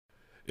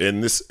In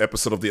this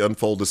episode of the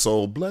Unfolded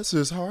Soul, Bless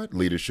His Heart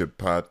Leadership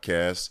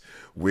Podcast,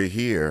 we're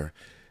here.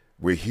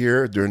 We're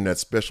here during that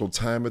special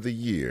time of the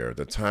year,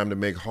 the time to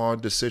make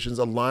hard decisions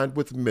aligned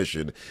with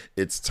mission.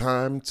 It's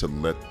time to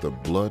let the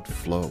blood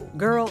flow.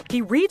 Girl,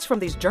 he reads from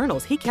these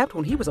journals he kept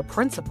when he was a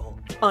principal.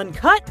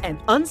 Uncut and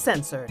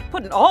uncensored,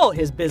 putting all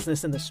his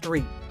business in the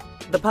street.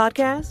 The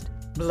podcast,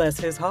 Bless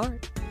His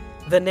Heart.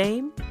 The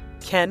name,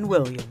 Ken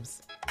Williams.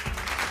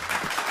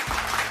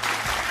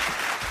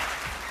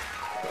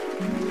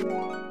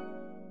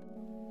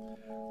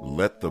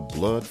 Let the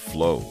blood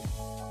flow.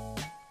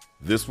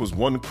 This was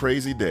one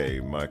crazy day.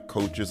 My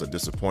coaches are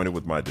disappointed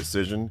with my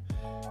decision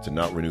to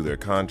not renew their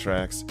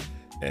contracts,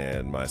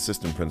 and my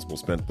assistant principal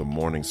spent the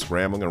morning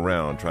scrambling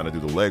around trying to do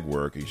the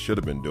legwork he should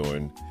have been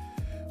doing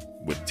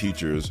with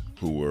teachers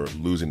who were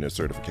losing their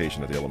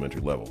certification at the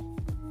elementary level.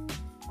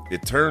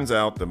 It turns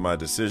out that my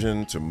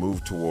decision to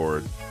move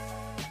toward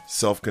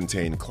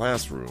self-contained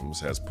classrooms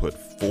has put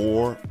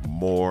 4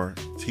 more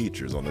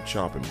teachers on the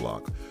chopping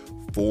block.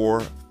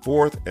 4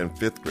 4th and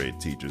 5th grade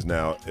teachers.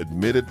 Now,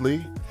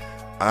 admittedly,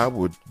 I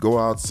would go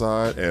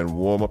outside and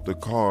warm up the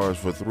cars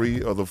for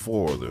 3 of the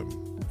 4 of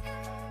them.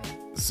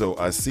 So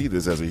I see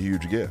this as a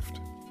huge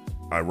gift.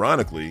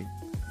 Ironically,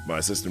 my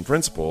assistant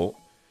principal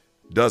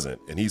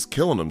doesn't, and he's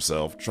killing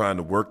himself trying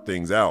to work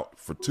things out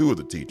for 2 of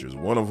the teachers,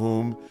 one of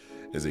whom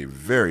is a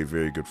very,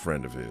 very good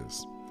friend of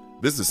his.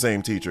 This is the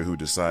same teacher who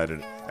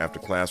decided after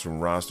classroom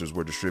rosters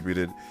were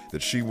distributed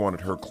that she wanted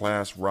her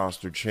class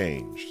roster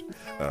changed.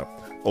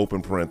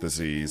 Open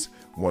parentheses,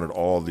 wanted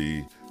all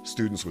the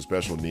students with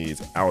special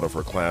needs out of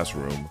her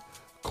classroom,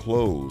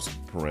 close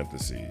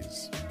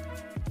parentheses.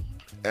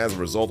 As a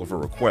result of her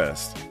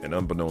request, and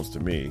unbeknownst to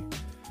me,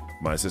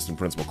 my assistant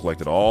principal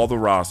collected all the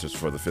rosters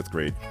for the 5th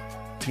grade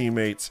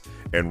teammates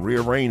and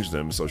rearranged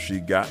them so she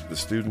got the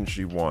students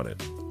she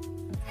wanted.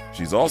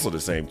 She's also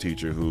the same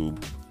teacher who,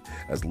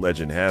 as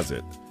legend has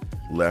it,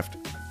 left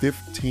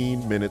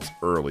 15 minutes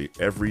early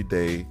every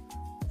day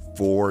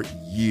for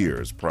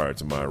years prior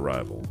to my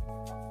arrival.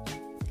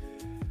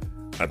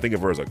 I think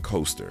of her as a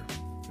coaster,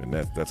 and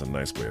that's a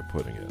nice way of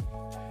putting it.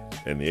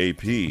 And the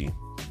AP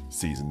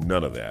sees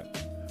none of that,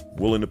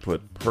 willing to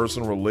put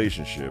personal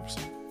relationships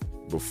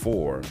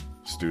before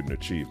student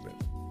achievement.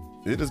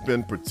 It has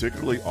been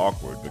particularly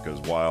awkward because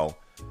while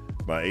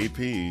my AP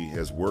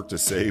has worked to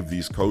save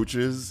these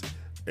coaches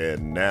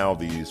and now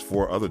these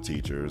 4 other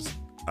teachers,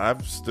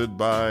 I've stood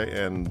by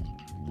and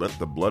let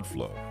the blood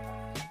flow.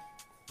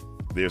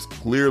 There's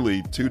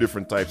clearly 2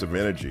 different types of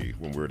energy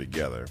when we're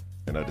together,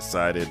 and I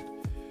decided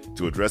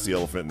to address the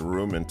elephant in the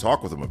room and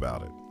talk with him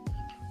about it.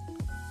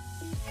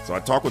 So I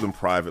talked with him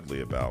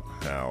privately about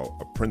how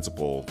a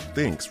principal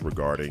thinks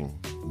regarding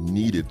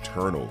needed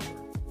turnover.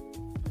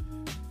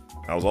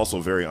 I was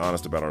also very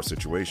honest about our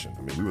situation.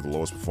 I mean, we were the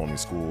lowest performing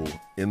school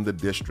in the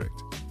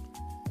district,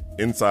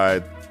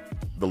 inside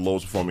the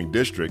lowest performing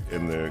district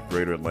in the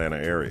greater Atlanta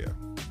area.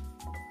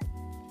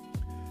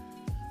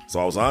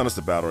 So I was honest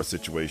about our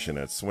situation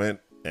at Swint,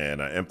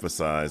 and I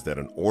emphasized that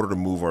in order to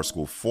move our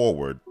school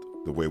forward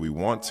the way we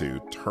want to,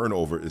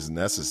 turnover is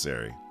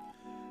necessary.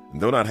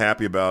 And though not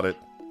happy about it,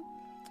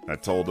 I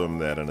told them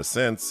that in a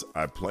sense,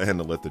 I plan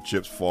to let the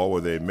chips fall where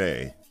they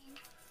may.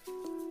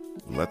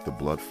 Let the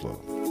blood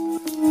flow.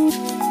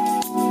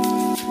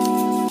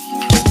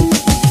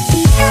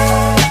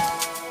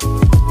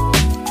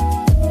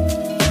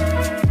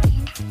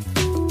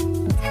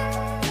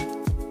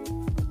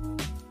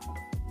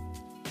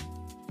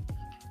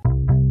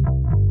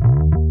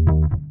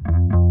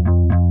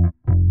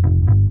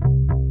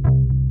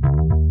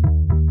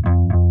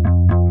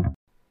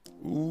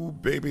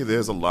 Baby,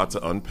 there's a lot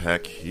to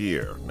unpack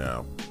here.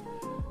 Now,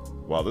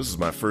 while this is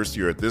my first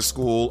year at this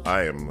school,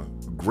 I am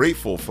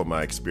grateful for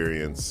my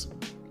experience,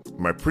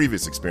 my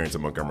previous experience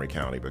in Montgomery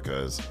County,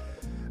 because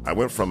I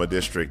went from a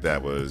district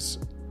that was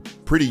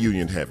pretty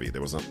union heavy.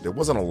 There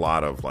wasn't a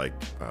lot of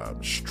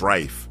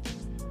strife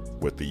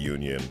with the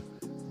union,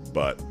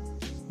 but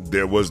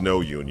there was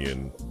no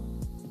union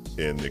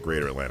in the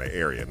greater Atlanta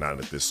area, not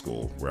at this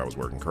school where I was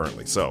working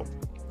currently. So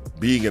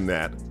being in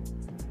that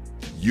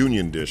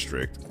union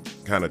district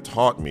kind of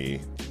taught me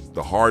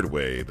the hard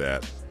way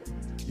that,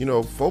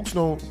 folks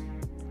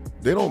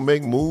don't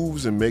make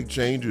moves and make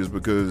changes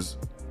because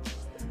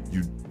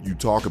you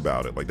talk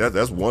about it. Like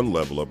that's one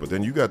level up, but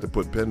then you got to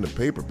put pen to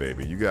paper,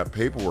 baby. You got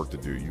paperwork to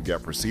do. You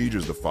got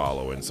procedures to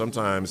follow. And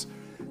sometimes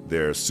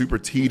they're super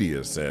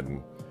tedious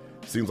and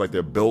seems like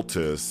they're built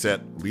to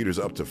set leaders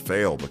up to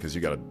fail because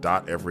you got to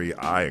dot every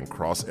I and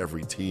cross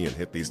every T and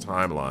hit these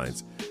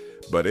timelines.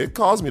 But it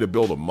caused me to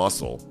build a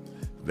muscle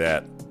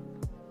that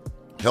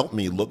helped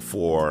me look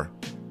for,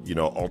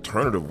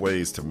 alternative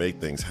ways to make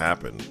things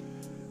happen.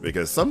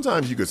 Because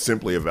sometimes you could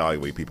simply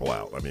evaluate people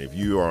out. I mean, if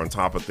you are on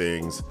top of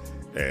things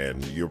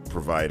and you're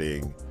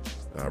providing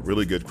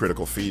really good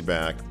critical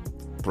feedback,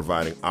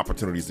 providing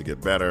opportunities to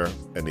get better,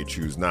 and they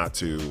choose not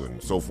to,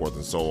 and so forth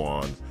and so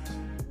on,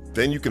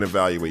 then you can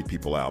evaluate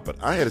people out. But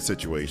I had a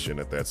situation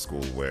at that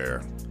school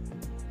where,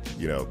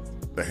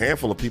 the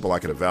handful of people I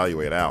could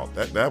evaluate out,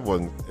 it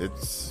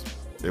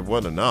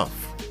wasn't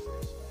enough.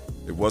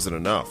 It wasn't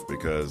enough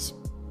because,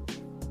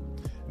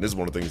 and this is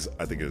one of the things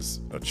I think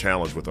is a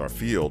challenge with our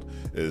field,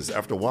 is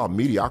after a while,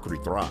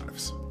 mediocrity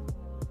thrives.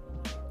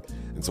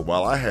 And so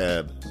while I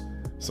had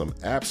some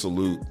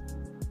absolute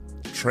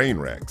train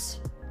wrecks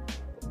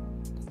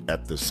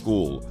at the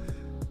school,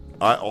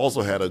 I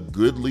also had a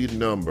goodly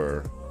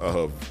number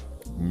of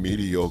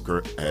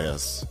mediocre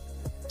ass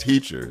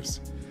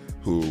teachers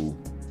who,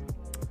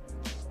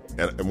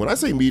 and when I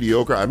say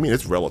mediocre, I mean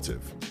it's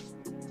relative.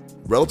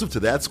 Relative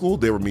to that school,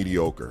 they were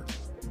mediocre.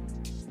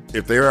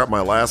 If they were at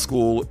my last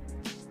school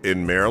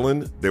in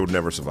Maryland, they would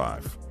never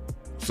survive.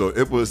 So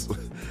it was,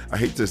 I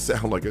hate to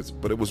sound like it's,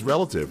 but it was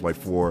relative. Like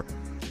for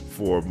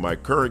my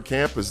current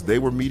campus, they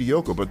were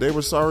mediocre, but they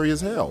were sorry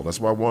as hell. That's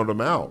why I wanted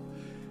them out.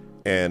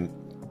 And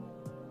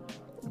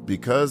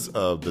because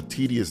of the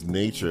tedious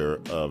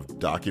nature of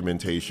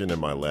documentation in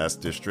my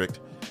last district,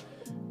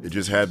 it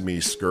just had me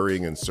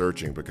scurrying and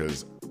searching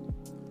because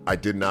I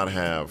did not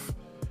have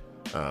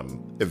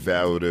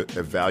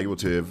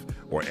evaluative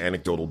or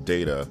anecdotal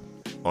data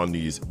on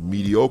these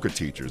mediocre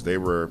teachers. They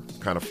were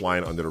kind of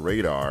flying under the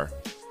radar,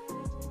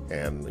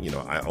 and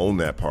I own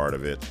that part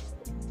of it.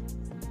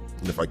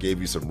 And if I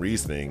gave you some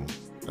reasoning,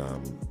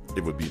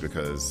 it would be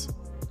because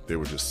there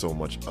was just so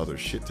much other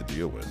shit to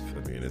deal with.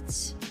 I mean,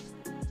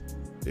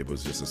 it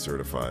was just a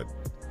certified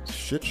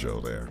shit show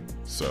there.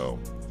 So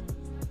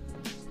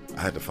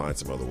I had to find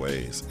some other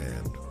ways,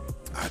 and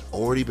I'd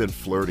already been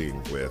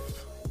flirting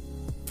with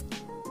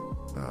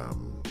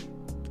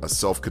a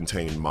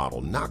self-contained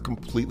model, not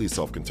completely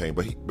self-contained,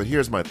 but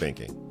here's my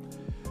thinking.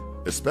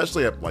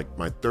 Especially at like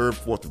my 3rd,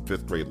 4th, and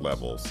 5th grade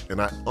levels,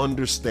 and I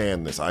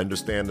understand this. I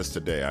understand this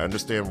today. I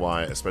understand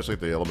why, especially at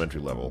the elementary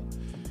level,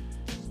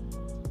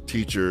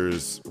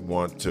 teachers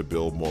want to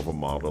build more of a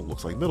model that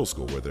looks like middle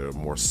school, where they're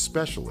more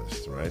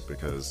specialists, right?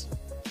 Because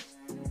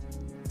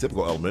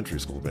typical elementary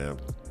school, man,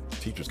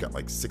 teachers got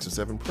like 6 or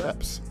 7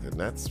 preps, and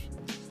that's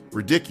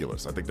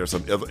ridiculous. I think there's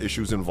some other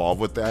issues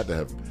involved with that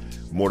have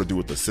more to do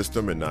with the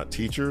system and not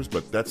teachers,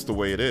 but that's the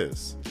way it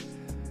is.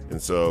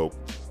 And so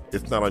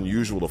it's not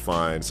unusual to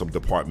find some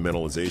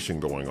departmentalization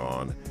going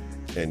on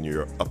in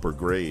your upper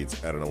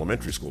grades at an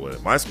elementary school.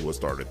 At my school, it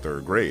started at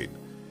 3rd grade.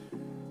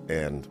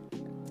 And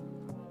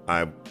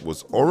I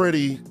was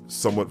already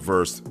somewhat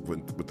versed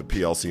with the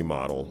PLC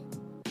model,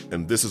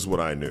 and this is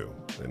what I knew.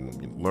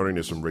 And learning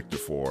this from Rick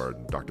DeFore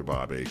and Dr.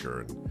 Bob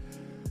Aker and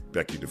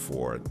Becky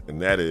DeFore, and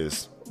that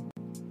is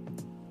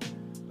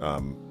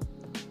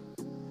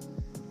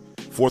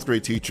 4th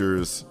grade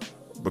teachers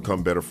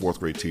become better 4th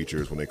grade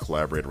teachers when they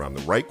collaborate around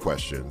the right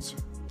questions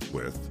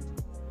with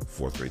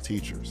 4th grade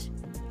teachers.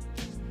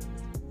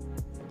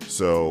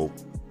 So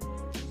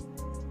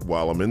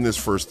while I'm in this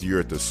first year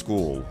at the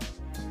school,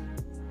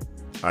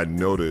 I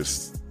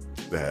noticed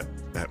that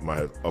at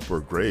my upper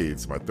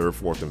grades, my 3rd,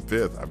 4th, and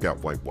 5th, I've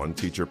got like 1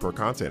 teacher per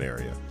content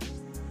area.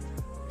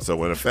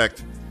 So in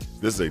effect,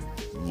 this is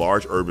a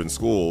large urban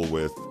school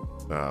with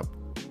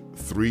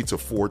 3 to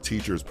 4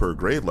 teachers per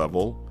grade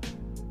level,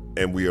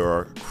 and we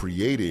are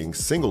creating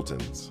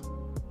singletons.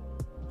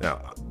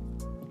 Now,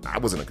 I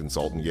wasn't a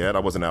consultant yet. I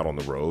wasn't out on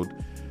the road,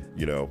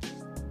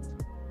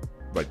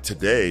 but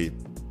today,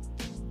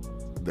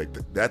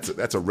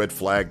 that's a red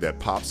flag that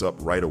pops up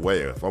right away.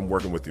 If I'm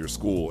working with your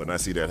school and I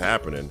see that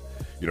happening,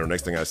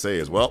 next thing I say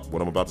is, well,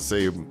 what I'm about to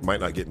say might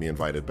not get me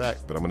invited back,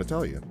 but I'm going to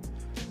tell you.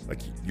 Like,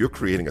 you're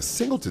creating a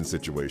singleton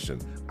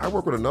situation. I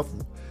work with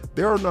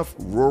there are enough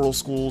rural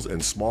schools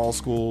and small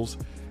schools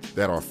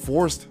that are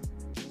forced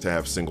to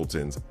have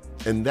singletons,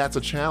 and that's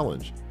a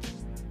challenge.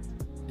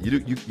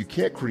 You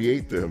can't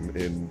create them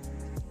in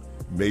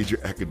major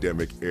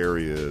academic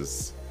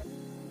areas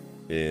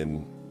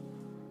in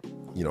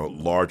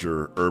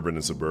larger urban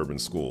and suburban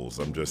schools.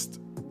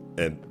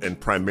 And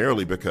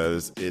primarily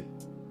because it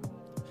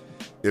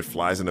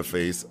flies in the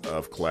face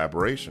of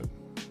collaboration.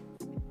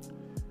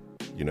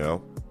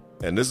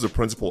 And this is a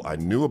principle I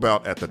knew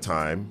about at the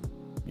time,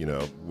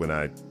 when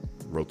I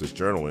wrote this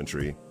journal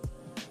entry,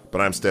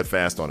 but I'm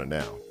steadfast on it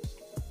now.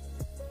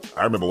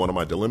 I remember one of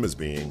my dilemmas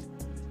being,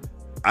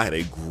 I had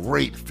a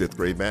great 5th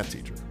grade math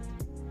teacher,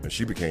 and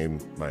she became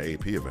my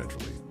AP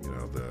eventually,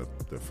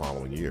 the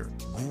following year.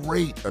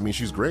 Great. I mean,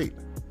 she's great.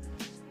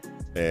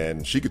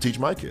 And she could teach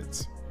my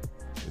kids.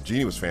 And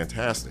Jeannie was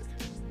fantastic.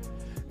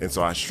 And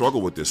so I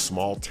struggled with this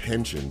small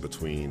tension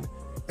between,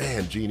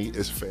 man, Jeannie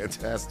is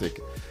fantastic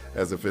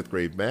as a 5th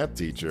grade math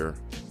teacher,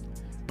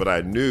 but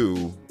I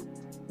knew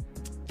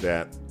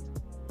that,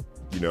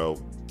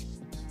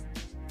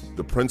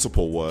 the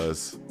principle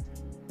was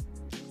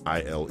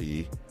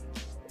ILE.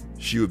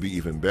 She would be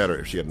even better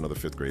if she had another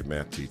 5th grade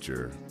math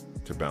teacher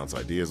to bounce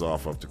ideas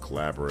off of, to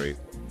collaborate.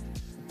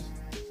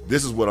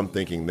 This is what I'm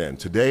thinking then.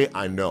 Today,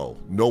 I know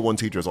no one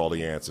teacher has all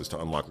the answers to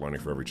unlock learning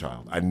for every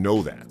child. I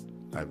know that.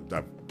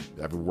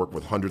 I've worked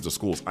with hundreds of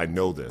schools. I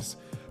know this.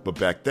 But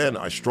back then,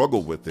 I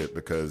struggled with it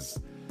because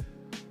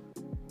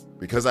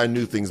I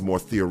knew things more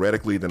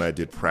theoretically than I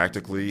did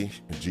practically.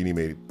 Jeannie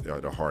made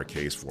it a hard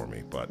case for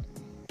me.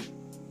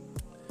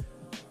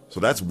 So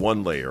that's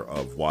one layer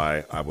of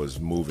why I was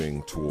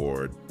moving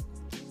toward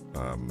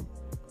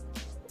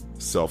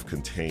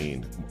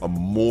self-contained, a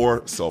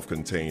more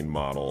self-contained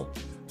model,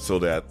 so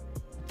that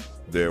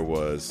there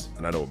was,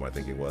 and I know what my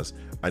thinking was,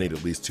 I need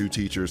at least 2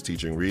 teachers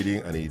teaching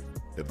reading. I need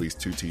at least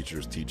 2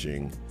 teachers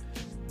teaching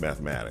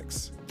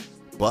mathematics.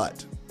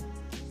 But,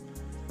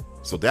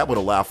 so that would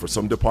allow for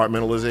some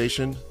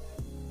departmentalization.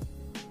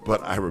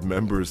 But I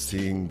remember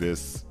seeing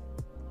this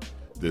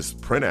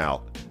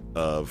printout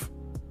of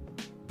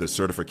the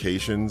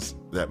certifications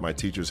that my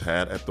teachers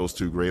had at those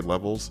 2 grade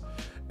levels.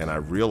 And I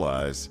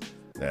realized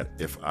that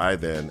if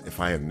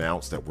I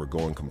announced that we're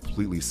going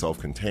completely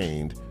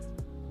self-contained,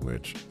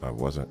 which I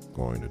wasn't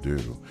going to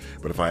do,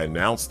 but if I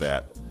announced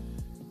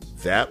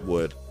that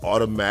would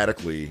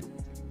automatically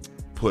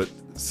put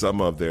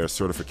some of their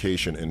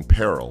certification in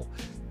peril.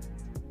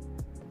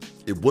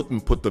 It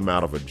wouldn't put them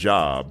out of a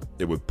job.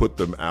 It would put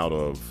them out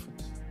of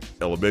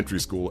elementary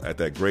school at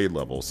that grade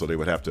level. So they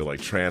would have to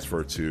like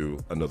transfer to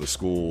another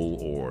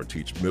school or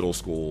teach middle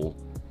school.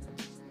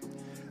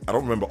 I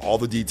don't remember all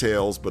the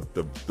details, but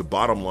the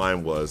bottom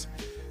line was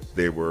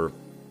they were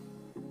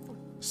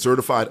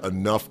certified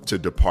enough to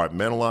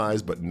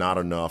departmentalize, but not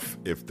enough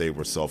if they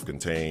were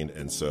self-contained.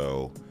 And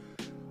so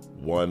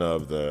one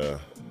of the,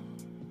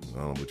 I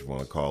don't know what you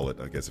want to call it,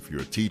 I guess if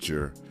you're a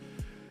teacher,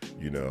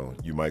 you know,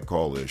 you might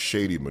call it a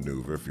shady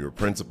maneuver. If you're a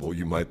principal,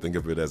 you might think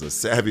of it as a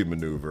savvy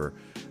maneuver.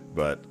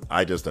 But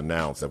I just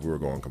announced that we were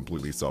going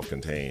completely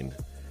self-contained,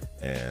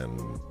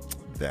 and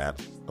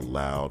that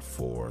allowed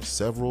for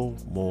several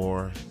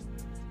more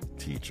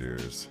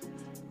teachers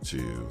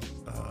to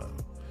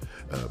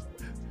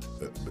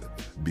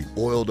be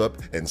oiled up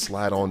and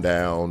slide on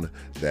down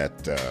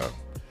that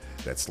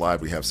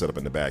slide we have set up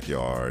in the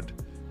backyard,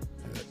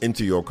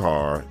 into your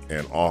car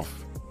and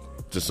off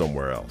to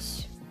somewhere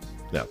else.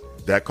 Now,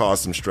 that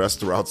caused some stress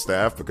throughout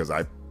staff because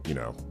I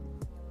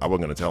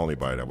wasn't going to tell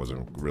anybody that I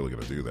wasn't really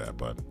going to do that,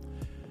 but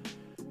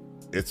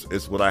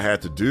it's what I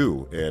had to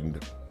do.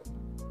 And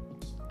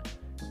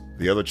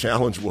the other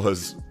challenge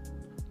was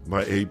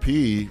my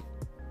AP,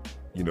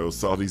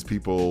 saw these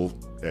people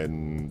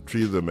and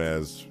treated them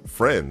as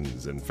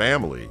friends and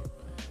family,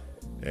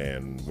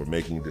 and were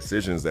making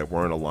decisions that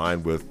weren't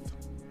aligned with,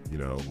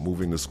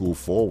 moving the school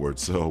forward.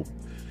 So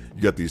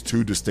you got these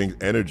 2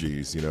 distinct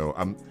energies.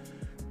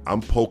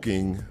 I'm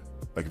poking,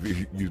 like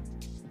if you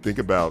think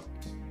about,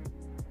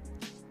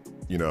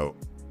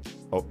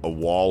 a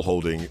wall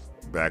holding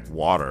back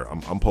water.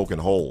 I'm poking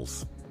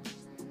holes,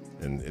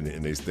 and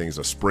these things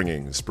are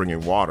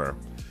springing water.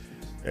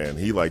 And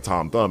he, like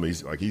Tom Thumb,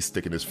 he's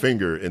sticking his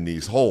finger in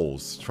these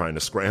holes, trying to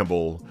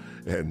scramble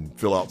and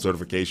fill out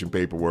certification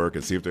paperwork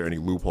and see if there are any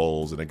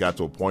loopholes. And it got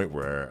to a point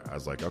where I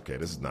was like, okay,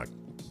 this is not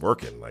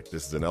working. Like,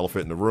 this is an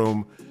elephant in the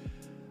room.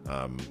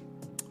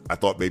 I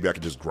thought maybe I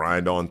could just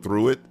grind on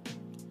through it,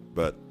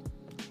 but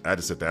I had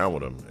to sit down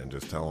with him and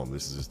just tell him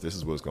this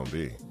is what it's going to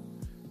be.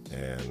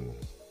 And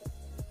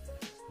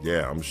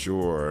yeah, I'm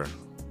sure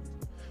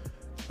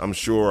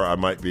I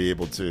might be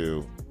able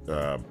to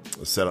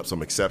set up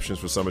some exceptions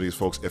for some of these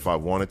folks if I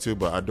wanted to,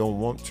 but I don't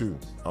want to.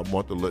 I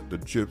want to let the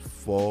chips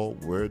fall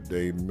where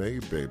they may,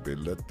 baby.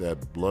 Let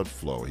that blood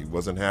flow. He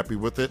wasn't happy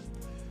with it,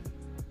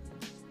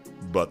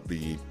 but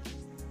the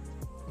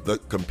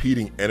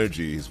competing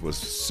energies was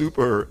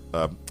super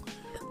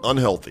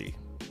unhealthy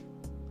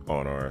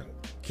on our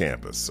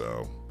campus.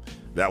 So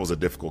that was a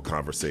difficult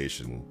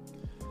conversation.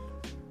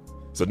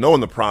 So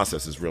knowing the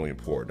process is really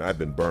important. I've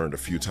been burned a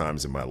few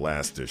times in my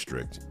last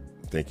district,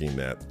 thinking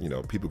that,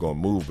 people going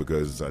to move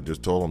because I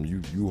just told them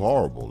you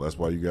horrible. That's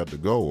why you got to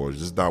go, or it's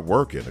just not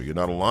working, or you're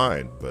not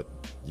aligned. But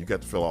you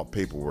got to fill out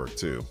paperwork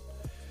too.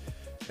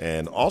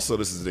 And also,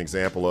 this is an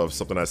example of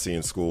something I see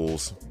in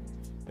schools,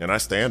 and I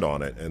stand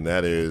on it, and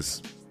that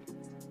is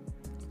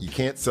you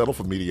can't settle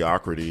for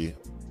mediocrity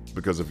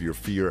because of your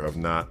fear of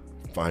not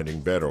finding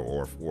better,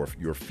 or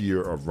your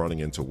fear of running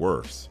into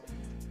worse.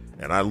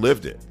 And I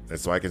lived it. And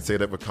so I can say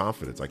that with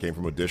confidence. I came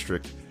from a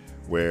district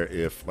where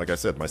if, like I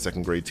said, my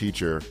second grade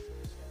teacher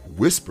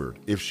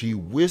if she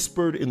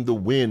whispered in the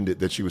wind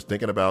that she was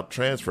thinking about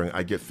transferring,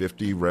 I get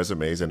 50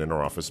 resumes and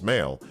inter-office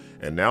mail.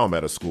 And now I'm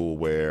at a school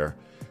where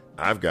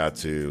I've got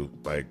to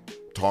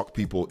talk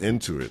people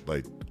into it,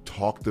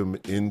 talk them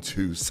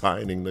into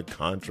signing the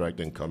contract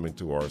and coming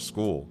to our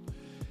school.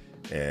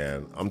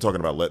 And I'm talking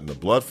about letting the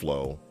blood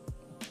flow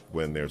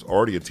when there's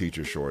already a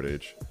teacher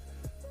shortage.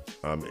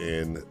 I'm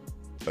in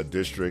a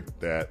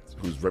district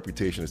whose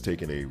reputation has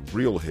taken a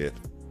real hit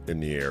in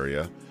the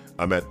area.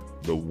 I'm at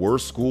the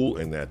worst school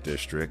in that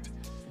district,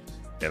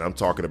 and I'm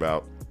talking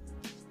about,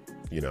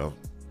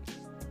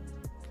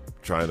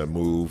 trying to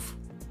move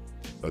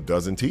a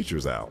dozen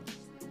teachers out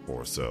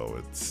or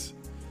so.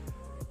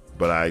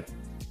 But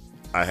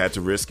I had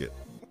to risk it.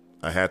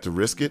 I had to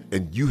risk it,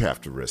 and you have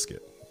to risk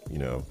it.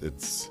 You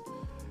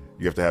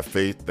have to have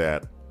faith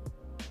that,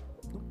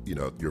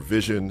 your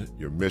vision,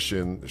 your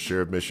mission, the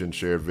shared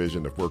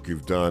vision of work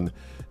you've done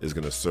is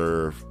going to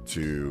serve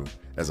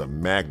as a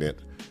magnet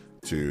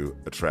to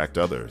attract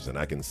others. And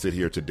I can sit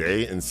here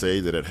today and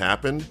say that it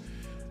happened.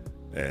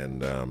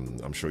 And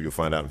I'm sure you'll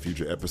find out in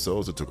future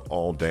episodes. It took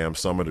all damn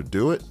summer to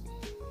do it,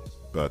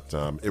 but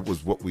it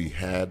was what we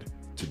had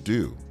to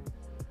do.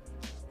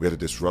 We had to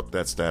disrupt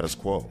that status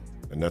quo.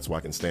 And that's why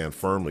I can stand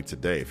firmly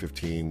today,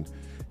 15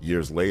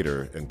 years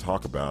later, and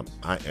talk about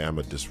I am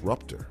a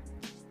disruptor.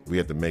 We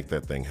had to make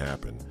that thing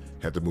happen.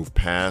 Had to move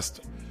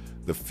past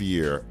the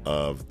fear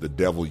of the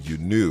devil you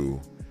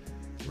knew,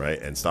 right?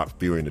 And stop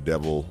fearing the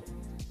devil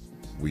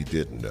we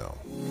didn't know.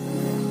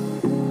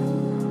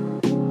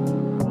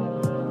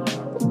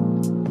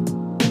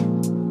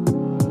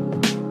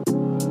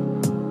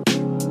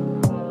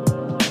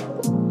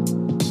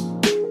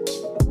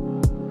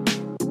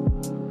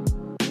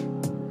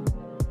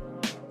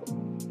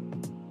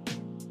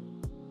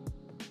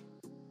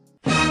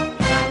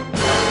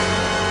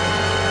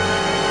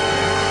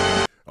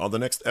 On the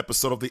next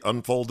episode of the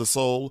Unfold the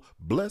Soul,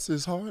 Bless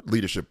His Heart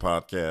Leadership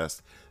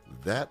Podcast,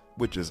 that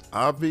which is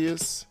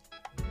obvious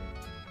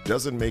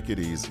doesn't make it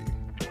easy.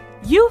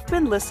 You've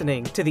been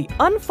listening to the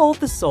Unfold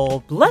the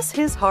Soul, Bless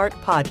His Heart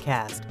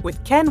podcast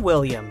with Ken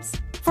Williams.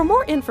 For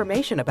more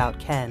information about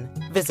Ken,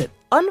 visit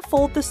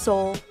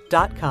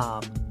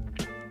unfoldthesoul.com.